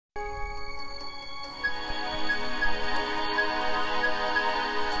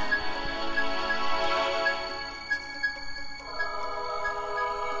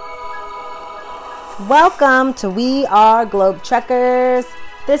Welcome to We Are Globe Trekkers.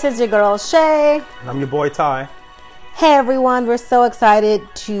 This is your girl Shay. And I'm your boy Ty. Hey everyone, we're so excited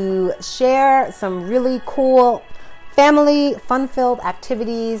to share some really cool family fun-filled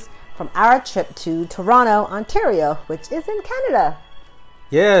activities from our trip to Toronto, Ontario, which is in Canada.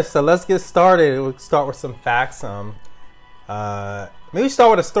 Yeah, so let's get started. We'll start with some facts. Maybe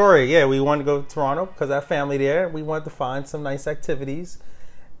start with a story. Yeah, we wanted to go to Toronto because our family there. We wanted to find some nice activities.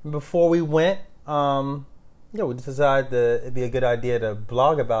 Before we went, we decided that it'd be a good idea to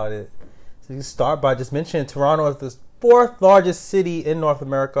blog about it. So you start by just mentioning Toronto is the fourth largest city in North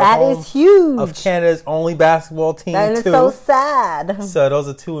America. That is huge. Of Canada's only basketball team. That is so sad. So those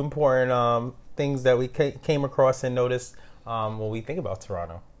are two important things that we came across and noticed when we think about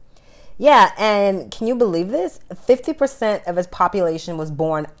Toronto. Yeah, and can you believe this? 50% of its population was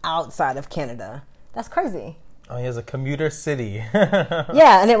born outside of Canada. That's crazy. Oh, here's a commuter city.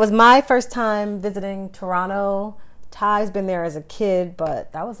 Yeah, and it was my first time visiting Toronto. Ty's been there as a kid,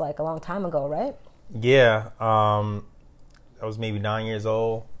 but that was like a long time ago, right? Yeah, I was maybe 9 years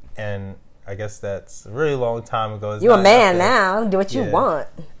old, and I guess that's a really long time ago. You're a man now. Do what you want.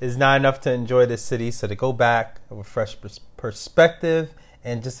 It's not enough to enjoy this city, so to go back with a fresh perspective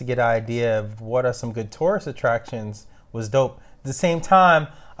and just to get an idea of what are some good tourist attractions was dope. At the same time,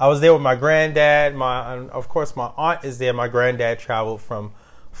 I was there with my granddad. Of course, my aunt is there. My granddad traveled from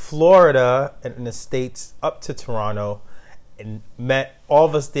Florida in the States up to Toronto and met all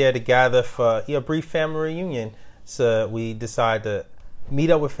of us there together for a brief family reunion. So we decided to meet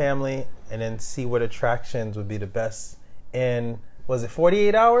up with family and then see what attractions would be the best in, was it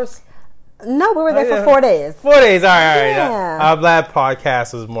 48 hours? No, we were there for 4 days. 4 days, all right. Yeah. Our Glad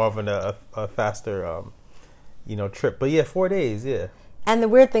podcast was more of a faster, trip. But yeah, 4 days, yeah. And the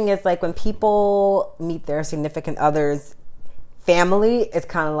weird thing is, like, when people meet their significant others' family, it's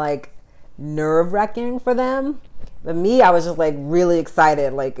kind of like nerve-wracking for them. But me, I was just like really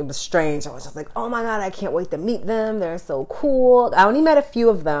excited. Like, it was strange. I was just like, oh my God, I can't wait to meet them. They're so cool. I only met a few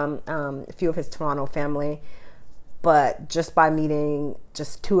of them, a few of his Toronto family. But just by meeting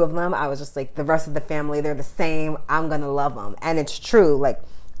just two of them, I was just like, the rest of the family, they're the same. I'm going to love them. And it's true. Like,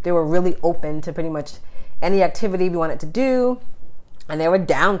 they were really open to pretty much any activity we wanted to do. And they were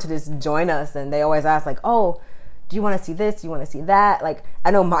down to just join us. And they always ask, like, oh, do you want to see this? Do you want to see that? Like, I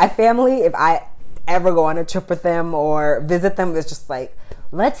know my family, if I ever go on a trip with them or visit them, it's just like,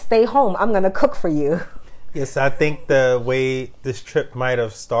 let's stay home. I'm going to cook for you. Yes, I think the way this trip might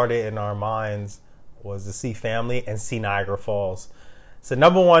have started in our minds was to see family and see Niagara Falls. So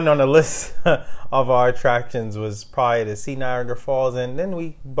number one on the list of our attractions was probably to see Niagara Falls. And then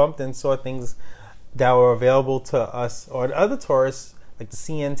we bumped and saw things that were available to us or to other tourists, like the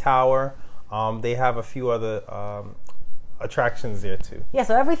CN Tower. They have a few other attractions there too. Yeah,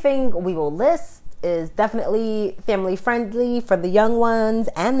 so everything we will list is definitely family friendly for the young ones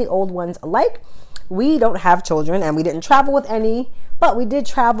and the old ones alike. We don't have children and we didn't travel with any, but we did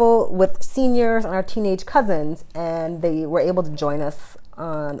travel with seniors and our teenage cousins, and they were able to join us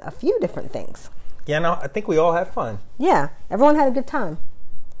on a few different things. Yeah, no, I think we all had fun. Yeah, everyone had a good time.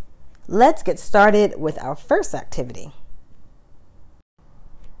 Let's get started with our first activity.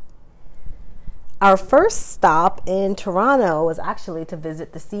 Our first stop in Toronto was actually to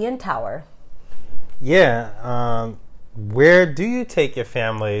visit the CN Tower. Yeah. Where do you take your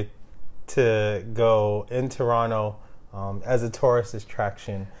family to go in Toronto as a tourist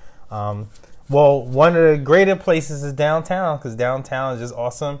attraction? Well, one of the greater places is downtown, because downtown is just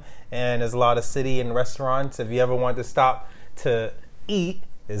awesome. And there's a lot of city and restaurants. If you ever want to stop to eat,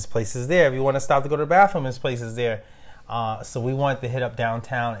 there's places there. If you want to stop to go to the bathroom, there's places there. So we wanted to hit up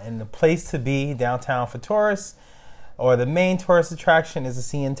downtown, and the place to be downtown for tourists, or the main tourist attraction, is the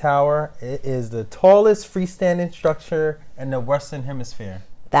CN Tower. It is the tallest freestanding structure in the Western Hemisphere.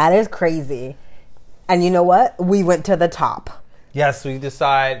 That is crazy. And you know what? We went to the top. Yes, we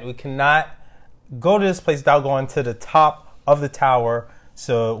decided we cannot go to this place without going to the top of the tower.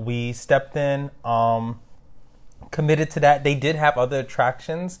 So we stepped in, committed to that. They did have other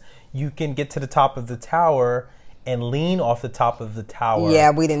attractions. You can get to the top of the tower and lean off the top of the tower. Yeah,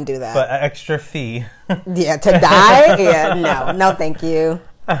 we didn't do that. For an extra fee. Yeah, to die? Yeah, no, thank you.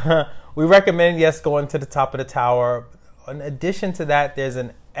 We recommend, yes, going to the top of the tower. In addition to that, there's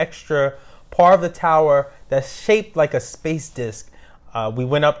an extra part of the tower that's shaped like a space disc. We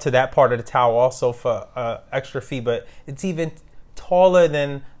went up to that part of the tower also for extra fee, but it's even taller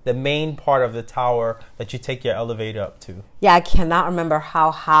than the main part of the tower that you take your elevator up to. Yeah, I cannot remember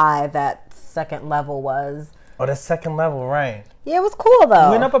how high that second level was. Oh, the second level, right. Yeah, it was cool though.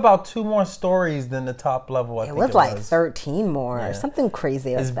 We went up about 2 more stories than the top level, I think it was. Like 13 more or something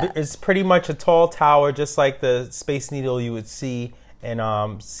crazy like that. It's pretty much a tall tower, just like the Space Needle you would see in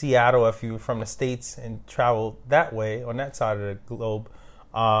Seattle if you were from the States and traveled that way, on that side of the globe.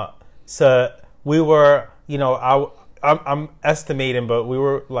 So we were, I'm estimating, but we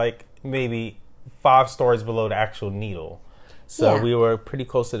were like maybe 5 stories below the actual needle. So we were pretty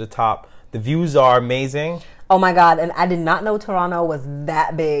close to the top. The views are amazing. Oh my God, and I did not know Toronto was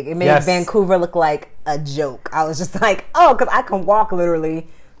that big. It made Vancouver look like a joke. I was just like, oh, because I can walk literally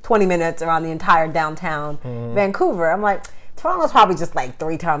 20 minutes around the entire downtown Vancouver. I'm like, Toronto's probably just like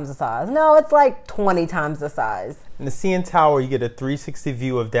 3 times the size. No, it's like 20 times the size. In the CN Tower, you get a 360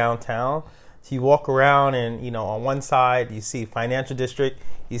 view of downtown. So you walk around and, on one side, you see financial district.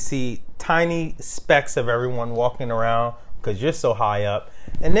 You see tiny specks of everyone walking around because you're so high up.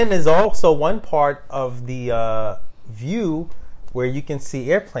 And then there's also one part of the view where you can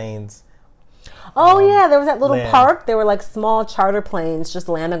see airplanes. Oh, yeah. There was that little park. There were like small charter planes just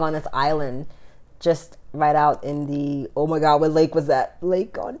landing on this island just right out in the, oh my God, what lake was that?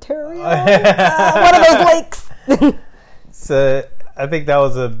 Lake Ontario? One of those lakes. So I think that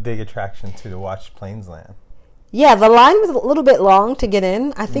was a big attraction to watch planes land. Yeah, the line was a little bit long to get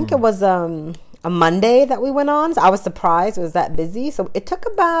in. I think it was a Monday that we went on. So I was surprised it was that busy. So it took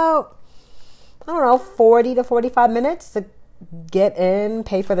about, 40 to 45 minutes to get in,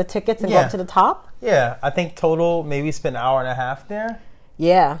 pay for the tickets, and go up to the top. Yeah, I think total maybe spend an hour and a half there.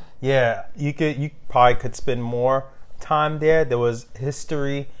 Yeah. Yeah, you probably could spend more time there. There was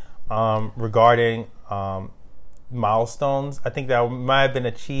history regarding milestones. I think that might have been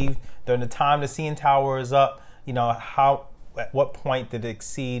achieved during the time the CN Tower is up. At what point did it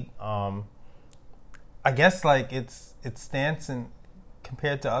exceed? I guess like its stance and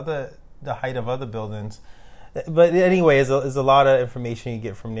compared to the height of other buildings. But anyway, there's a lot of information you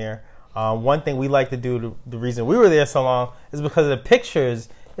get from there. One thing we like to do, the reason we were there so long, is because of the pictures.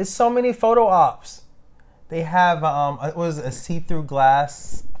 There's so many photo ops. They have it was a see-through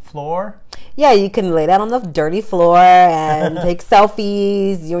glass floor. Yeah, you can lay down on the dirty floor and take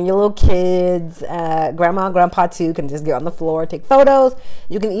selfies. You and your little kids, grandma and grandpa too, can just get on the floor, take photos.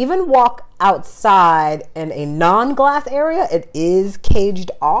 You can even walk outside in a non-glass area. It is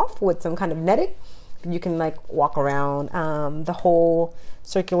caged off with some kind of netting. You can walk around the whole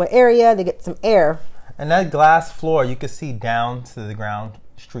circular area to get some air. And that glass floor, you can see down to the ground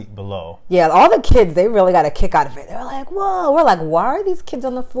street below. Yeah, all the kids, they really got a kick out of it. They're like, whoa. We're like, why are these kids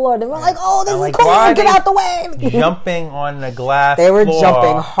on the floor? And we're like, oh, this is cool. Get out the way. Jumping on the glass They were floor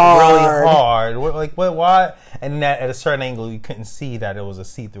jumping hard. Really hard. We're like, what? Why? And at a certain angle, you couldn't see that it was a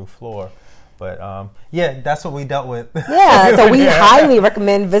see-through floor. But that's what we dealt with. Yeah, so we highly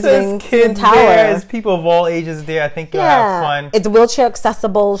recommend visiting CN Tower. There's people of all ages there. I think you'll have fun. It's wheelchair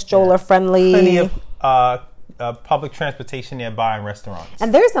accessible, stroller friendly. Plenty of public transportation nearby and restaurants.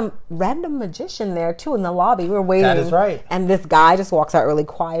 And there's some random magician there too in the lobby. We were waiting. That is right. And this guy just walks out really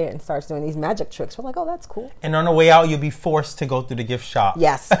quiet and starts doing these magic tricks. We're like, oh, that's cool. And on the way out, you'll be forced to go through the gift shop.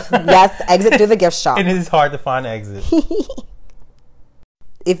 Yes, exit through the gift shop. It is hard to find an exit.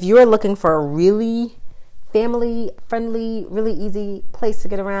 If you're looking for a really family-friendly, really easy place to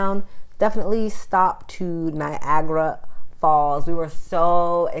get around, definitely stop to Niagara Falls. We were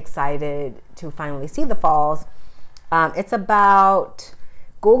so excited to finally see the falls. It's about,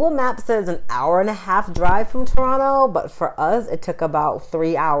 Google Maps says an hour and a half drive from Toronto, but for us, it took about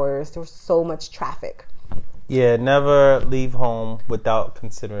 3 hours. There was so much traffic. Yeah, never leave home without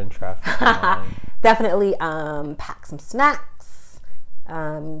considering traffic. Definitely pack some snacks.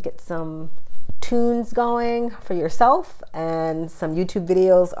 Get some tunes going for yourself and some YouTube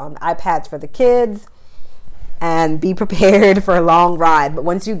videos on iPads for the kids, and be prepared for a long ride. But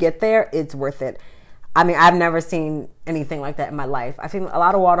once you get there, it's worth it. I mean, I've never seen anything like that in my life. I've seen a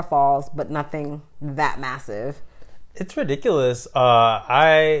lot of waterfalls, but nothing that massive. It's ridiculous.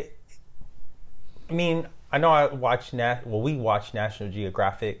 I mean, I know I watch we watch National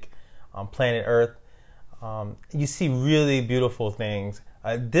Geographic, Planet Earth. You see really beautiful things.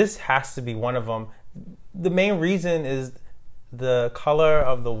 This has to be one of them. The main reason is the color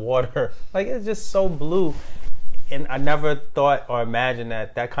of the water. It's just so blue. And I never thought or imagined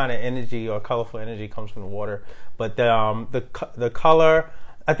that kind of energy or colorful energy comes from the water. But the color,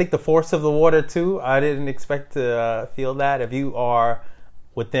 I think the force of the water too, I didn't expect to feel that. If you are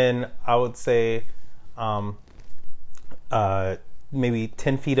within, I would say, maybe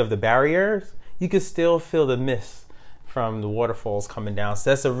 10 feet of the barriers, you could still feel the mist from the waterfalls coming down. So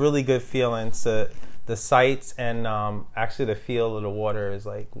that's a really good feeling. So the sights and actually the feel of the water is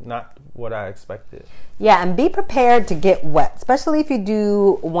like not what I expected. Yeah, and be prepared to get wet, especially if you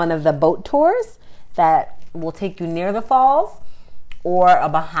do one of the boat tours that will take you near the falls or a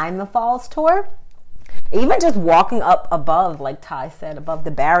behind the falls tour. Even just walking up above, like Ty said, above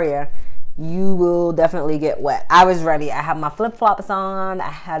the barrier, you will definitely get wet. I was ready. I had my flip-flops on. I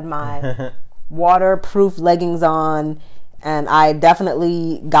had my waterproof leggings on. And I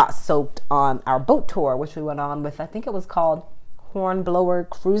definitely got soaked on our boat tour, which we went on with, I think it was called Hornblower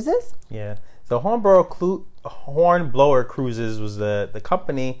Cruises. Yeah. So Hornblower Cruises was the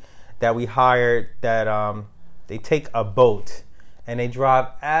company that we hired that they take a boat and they drive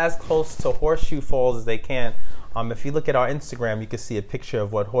as close to Horseshoe Falls as they can. If you look at our Instagram, you can see a picture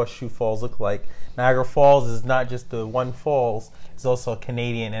of what Horseshoe Falls look like. Niagara Falls is not just the one falls. It's also a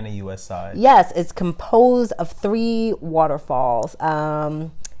Canadian and a U.S. side. Yes, it's composed of 3 waterfalls.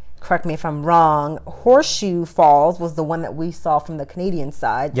 Correct me if I'm wrong. Horseshoe Falls was the one that we saw from the Canadian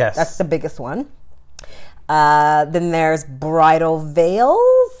side. Yes. That's the biggest one. Then there's Bridal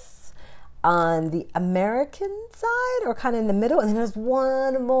Veils on the American side, or kind of in the middle. And then there's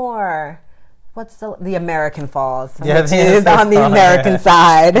one more. What's the American Falls? Yeah, which is on the American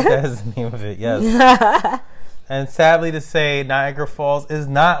side. That's the name of it, yes. And sadly to say, Niagara Falls is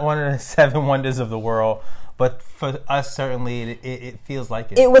not one of the 7 wonders of the world, but for us, certainly, it feels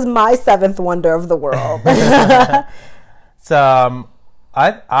like it. It was my 7th wonder of the world. So,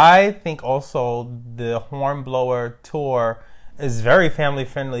 I think also the Hornblower tour is very family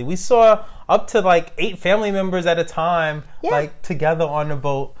friendly. We saw up to like 8 family members at a time, like together on the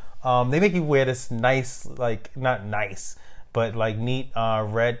boat. They make you wear this nice, like, not nice, but like neat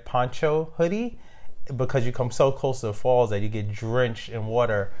red poncho hoodie, because you come so close to the falls that you get drenched in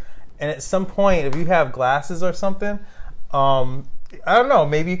water. And at some point, if you have glasses or something, I don't know,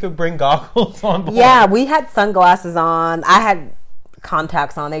 maybe you could bring goggles on board. Yeah, we had sunglasses on. I had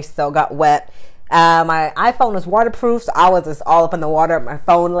contacts on. They still got wet. My iPhone was waterproof, so I was just all up in the water. My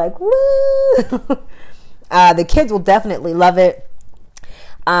phone like, woo! The kids will definitely love it.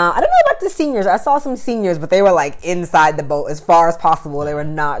 I don't know about the seniors. I saw some seniors, but they were like inside the boat as far as possible. They were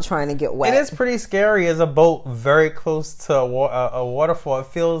not trying to get wet. It is pretty scary as a boat very close to a waterfall. It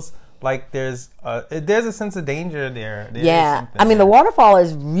feels like there's a sense of danger there. Yeah, I mean, the waterfall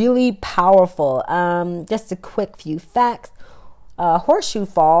is really powerful. Just a quick few facts. Horseshoe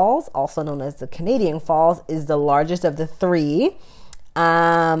Falls, also known as the Canadian Falls, is the largest of the 3,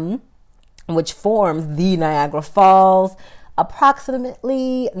 which forms the Niagara Falls.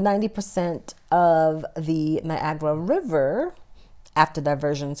 Approximately 90% of the Niagara River, after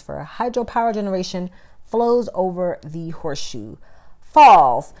diversions for hydropower generation, flows over the Horseshoe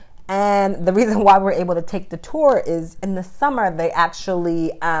Falls. And the reason why we're able to take the tour is in the summer, they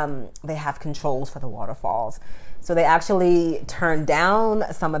actually, they have controls for the waterfalls. So they actually turn down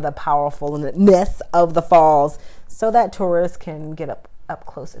some of the powerfulness of the falls so that tourists can get up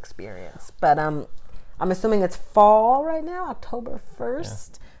close experience. But I'm assuming it's fall right now, October 1st.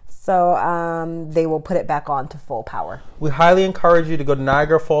 Yeah. So they will put it back on to full power. We highly encourage you to go to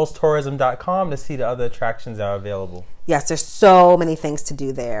NiagaraFallsTourism.com to see the other attractions that are available. Yes, there's so many things to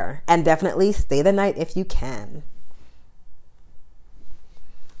do there. And definitely stay the night if you can.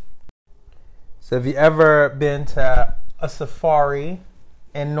 So have you ever been to a safari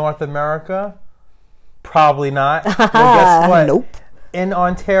in North America? Probably not. Well, guess what? Nope. In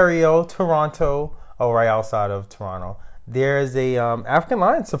Ontario, Toronto, right outside of Toronto, there's a African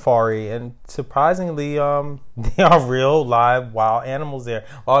lion safari, and surprisingly, they are real live wild animals there.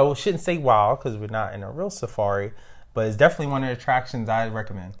 Well, I shouldn't say wild because we're not in a real safari, but it's definitely one of the attractions I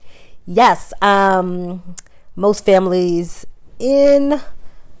recommend. Yes, most families in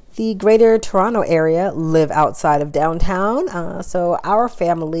the greater Toronto area live outside of downtown. So our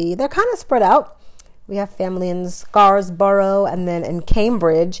family, they're kind of spread out. We have family in Scarborough and then in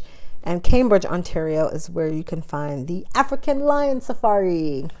Cambridge. And Cambridge, Ontario is where you can find the African Lion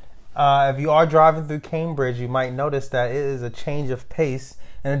Safari. If you are driving through Cambridge, you might notice that it is a change of pace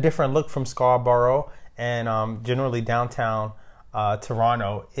and a different look from Scarborough and generally downtown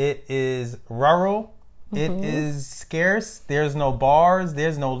Toronto. It is rural. Mm-hmm. It is scarce. There's no bars.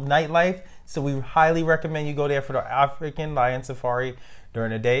 There's no nightlife. So we highly recommend you go there for the African Lion Safari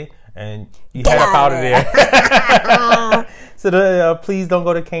during the day. And you head up out of there. So please don't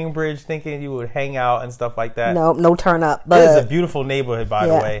go to Cambridge thinking you would hang out and stuff like that. No turn up. But it is a beautiful neighborhood, by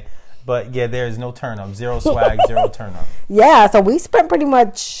the way. But yeah, there is no turn up. Zero swag, zero turn up. Yeah, so we spent pretty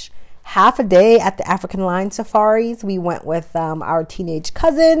much half a day at the African Lion Safaris. We went with our teenage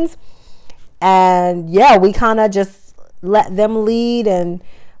cousins. And yeah, we kind of just let them lead, and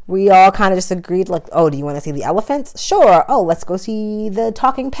we all kind of just agreed, like, oh, do you want to see the elephants? Sure. Oh, let's go see the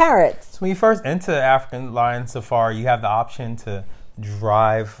talking parrots. So when you first enter African Lion Safari, you have the option to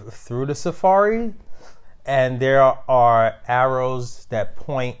drive through the safari, and there are arrows that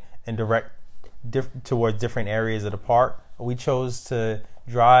point and direct towards different areas of the park. We chose to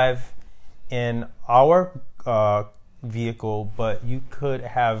drive in our vehicle, but you could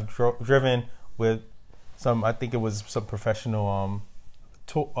have driven with some, I think it was some professional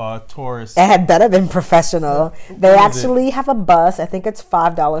tourists. It had better been professional. They actually have a bus. I think it's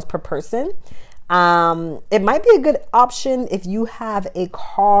 $5 per person. It might be a good option if you have a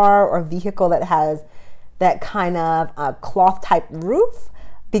car or vehicle that has that kind of cloth type roof,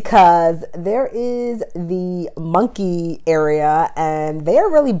 because there is the monkey area and they're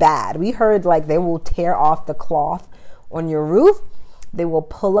really bad. We heard like they will tear off the cloth on your roof. They will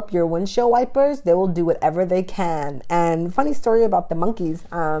pull up your windshield wipers. They will do whatever they can. And funny story about the monkeys.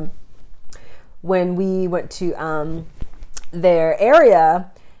 When we went to their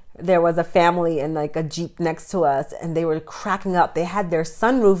area, there was a family in like a Jeep next to us, and they were cracking up. They had their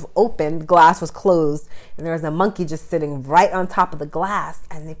sunroof open, the glass was closed, and there was a monkey just sitting right on top of the glass.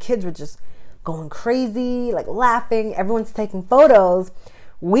 And the kids were just going crazy, like laughing. Everyone's taking photos.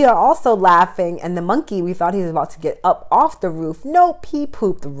 We are also laughing, and the monkey, we thought he was about to get up off the roof. Nope, he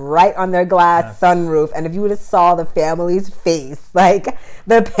pooped right on their glass sunroof. And if you would have saw the family's face, like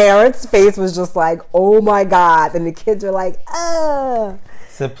the parents' face was just like, oh my God. And the kids are like, ah.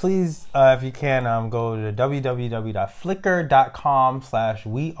 So please, if you can, go to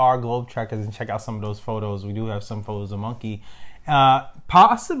www.flickr.com/weareglobetrotters and check out some of those photos. We do have some photos of monkey.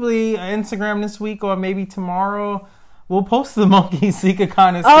 Possibly Instagram this week or maybe tomorrow. We'll post the monkeys so you can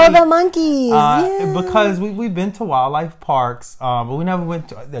kind of see. Oh, the monkeys. Yeah. Because we've been to wildlife parks, but we never went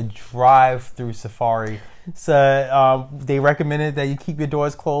to the drive-through safari. So they recommended that you keep your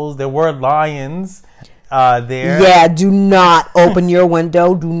doors closed. There were lions there. Yeah, do not open your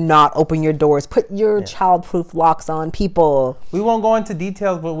window. Do not open your doors. Put your child-proof locks on, people. We won't go into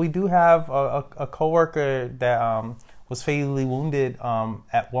details, but we do have a coworker that was fatally wounded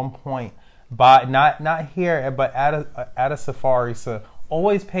at one point. But not here, but at a safari. So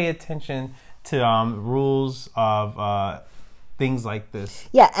always pay attention to rules of things like this.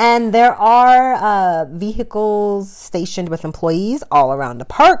 Yeah, and there are vehicles stationed with employees all around the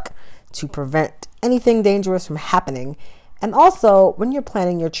park to prevent anything dangerous from happening. And also, when you're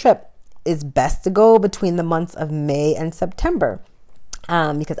planning your trip, it's best to go between the months of May and September.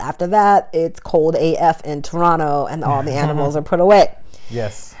 Because after that, it's cold AF in Toronto and all the animals are put away.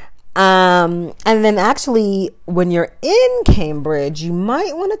 Yes. And then actually, when you're in Cambridge, you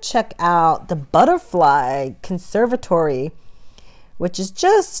might want to check out the Butterfly Conservatory, which is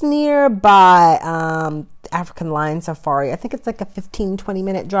just nearby African Lion Safari. I think it's like a 15-20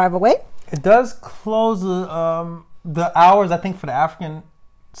 minute drive away. It does close the hours, I think, for the African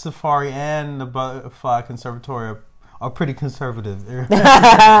Safari and the Butterfly Conservatory are pretty conservative,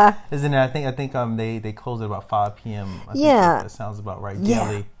 isn't it? I think they close at about 5 p.m. I think that sounds about right.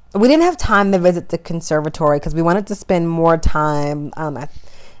 Daily. We didn't have time to visit the conservatory because we wanted to spend more time at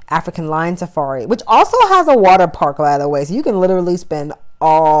African Lion Safari, which also has a water park, by the way, so you can literally spend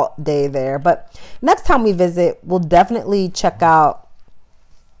all day there. But next time we visit, we'll definitely check out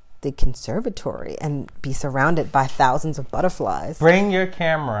the conservatory and be surrounded by thousands of butterflies. Bring your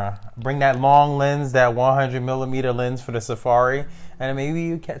camera. Bring that long lens, that 100 millimeter lens for the safari, and maybe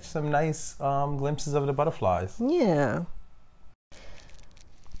you catch some nice glimpses of the butterflies. Yeah.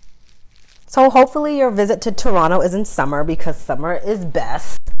 So hopefully your visit to Toronto is in summer, because summer is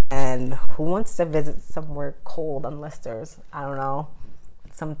best. And who wants to visit somewhere cold unless there's, I don't know,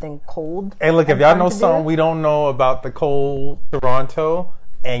 something cold? Hey, look, if y'all know something we don't know about the cold Toronto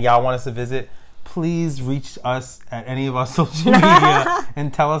and y'all want us to visit, please reach us at any of our social media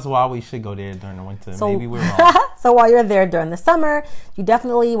and tell us why we should go there during the winter. So, maybe we're wrong. So while you're there during the summer, you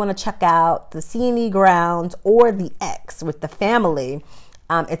definitely want to check out the C&E grounds or the X with the family.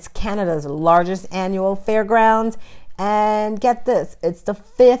 It's Canada's largest annual fairgrounds. And get this, it's the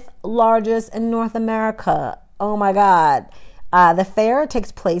 5th largest in North America. Oh my God. The fair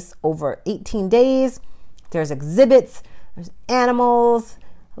takes place over 18 days. There's exhibits, there's animals,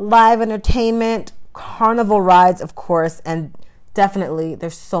 live entertainment, carnival rides, of course, and definitely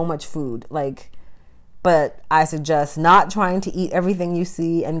there's so much food. But I suggest not trying to eat everything you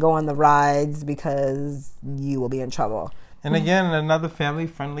see and go on the rides, because you will be in trouble. And again, another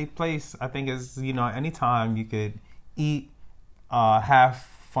family-friendly place. I think is, anytime you could eat, have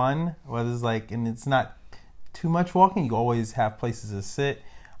fun, whether it's and it's not too much walking. You always have places to sit.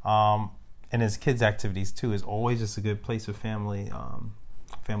 and his kids' activities too is always just a good place for family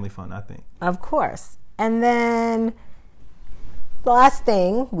fun, I think. Of course. And then the last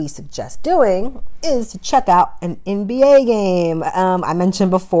thing we suggest doing is to check out an NBA game. I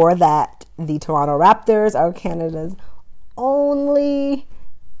mentioned before that the Toronto Raptors are Canada's only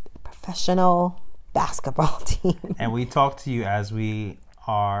professional basketball team. And we talk to you as we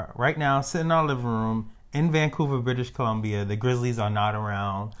are right now sitting in our living room in Vancouver, British Columbia. The Grizzlies are not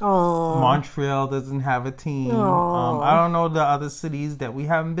around. Aww. Montreal doesn't have a team. I don't know the other cities that we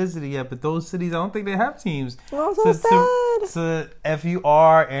haven't visited yet, but those cities, I don't think they have teams. Oh, so sad. So if you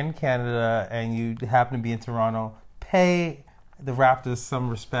are in Canada and you happen to be in Toronto, pay the Raptors some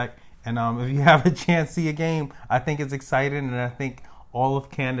respect. And if you have a chance to see a game, I think it's exciting, and I think all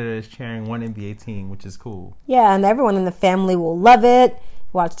of Canada is cheering one NBA team, which is cool. Yeah, and everyone in the family will love it.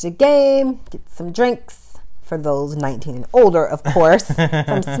 Watch the game, get some drinks for those 19 and older, of course.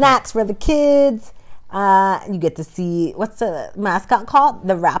 Some snacks for the kids. You get to see, what's the mascot called?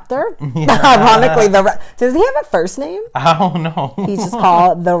 The Raptor? Yeah. Ironically, does he have a first name? I don't know. He's just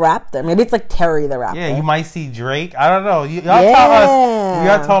called the Raptor. Maybe it's like Terry the Raptor. Yeah, you might see Drake. I don't know. Y'all tell us. We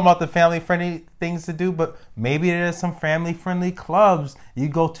are talking about the family-friendly things to do, but maybe there's some family-friendly clubs you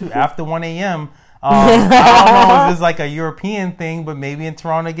go to after 1 a.m. I don't know if it's like a European thing, but maybe in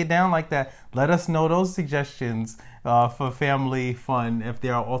Toronto get down like that. Let us know those suggestions for family fun if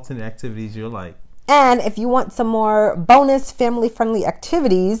there are alternate activities you like. And if you want some more bonus family-friendly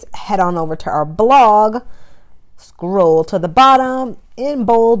activities, head on over to our blog. Scroll to the bottom. In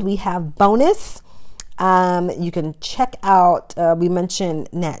bold, we have bonus. You can check out, we mentioned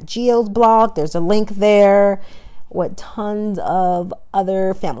Nat Geo's blog. There's a link there with tons of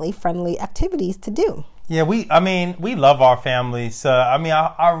other family-friendly activities to do. Yeah, we love our family. So,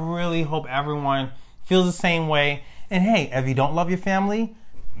 I really hope everyone feels the same way. And hey, if you don't love your family,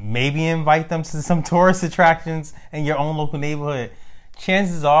 maybe invite them to some tourist attractions in your own local neighborhood.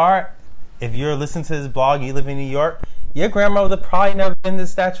 Chances are, if you're listening to this blog, you live in New York, your grandmother probably never been to the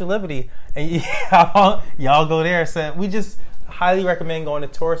Statue of Liberty. And y'all go there. So we just highly recommend going to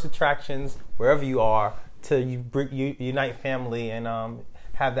tourist attractions wherever you are to unite family and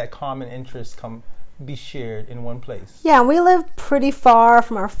have that common interest be shared in one place. Yeah, we live pretty far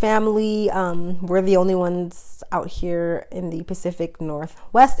from our family. We're the only ones out here in the Pacific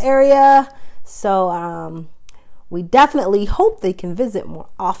Northwest area. So we definitely hope they can visit more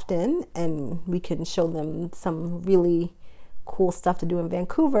often and we can show them some really cool stuff to do in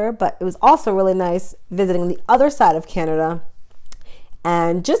Vancouver. But it was also really nice visiting the other side of Canada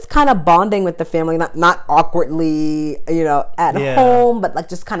and just kind of bonding with the family, not awkwardly, at home, but like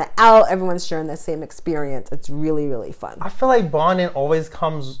just kind of out. Everyone's sharing the same experience. It's really, really fun. I feel like bonding always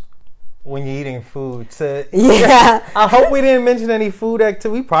comes when you're eating food. So, yeah. I hope we didn't mention any food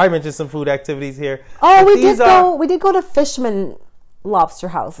activity. We probably mentioned some food activities here. Oh, we did go to Fisherman Lobster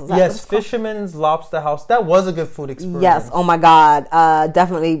House. Yes, Fisherman's Lobster House. That was a good food experience. Yes. Oh my God.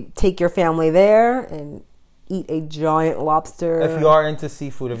 Definitely take your family there and eat a giant lobster. If you are into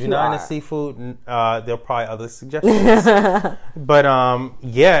seafood. If you're not into seafood, there are probably other suggestions. But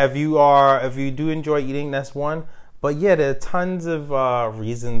if you do enjoy eating, that's one. But yeah, there are tons of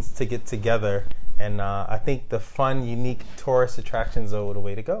reasons to get together, and I think the fun, unique tourist attractions are the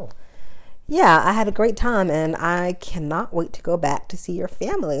way to go. Yeah, I had a great time, and I cannot wait to go back to see your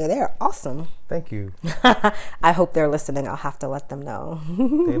family. They're awesome. Thank you. I hope they're listening. I'll have to let them know.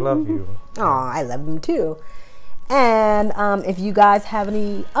 They love you. Oh, I love them too. And if you guys have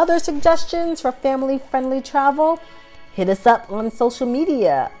any other suggestions for family-friendly travel, hit us up on social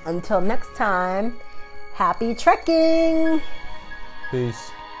media. Until next time, happy trekking!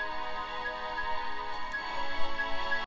 Peace.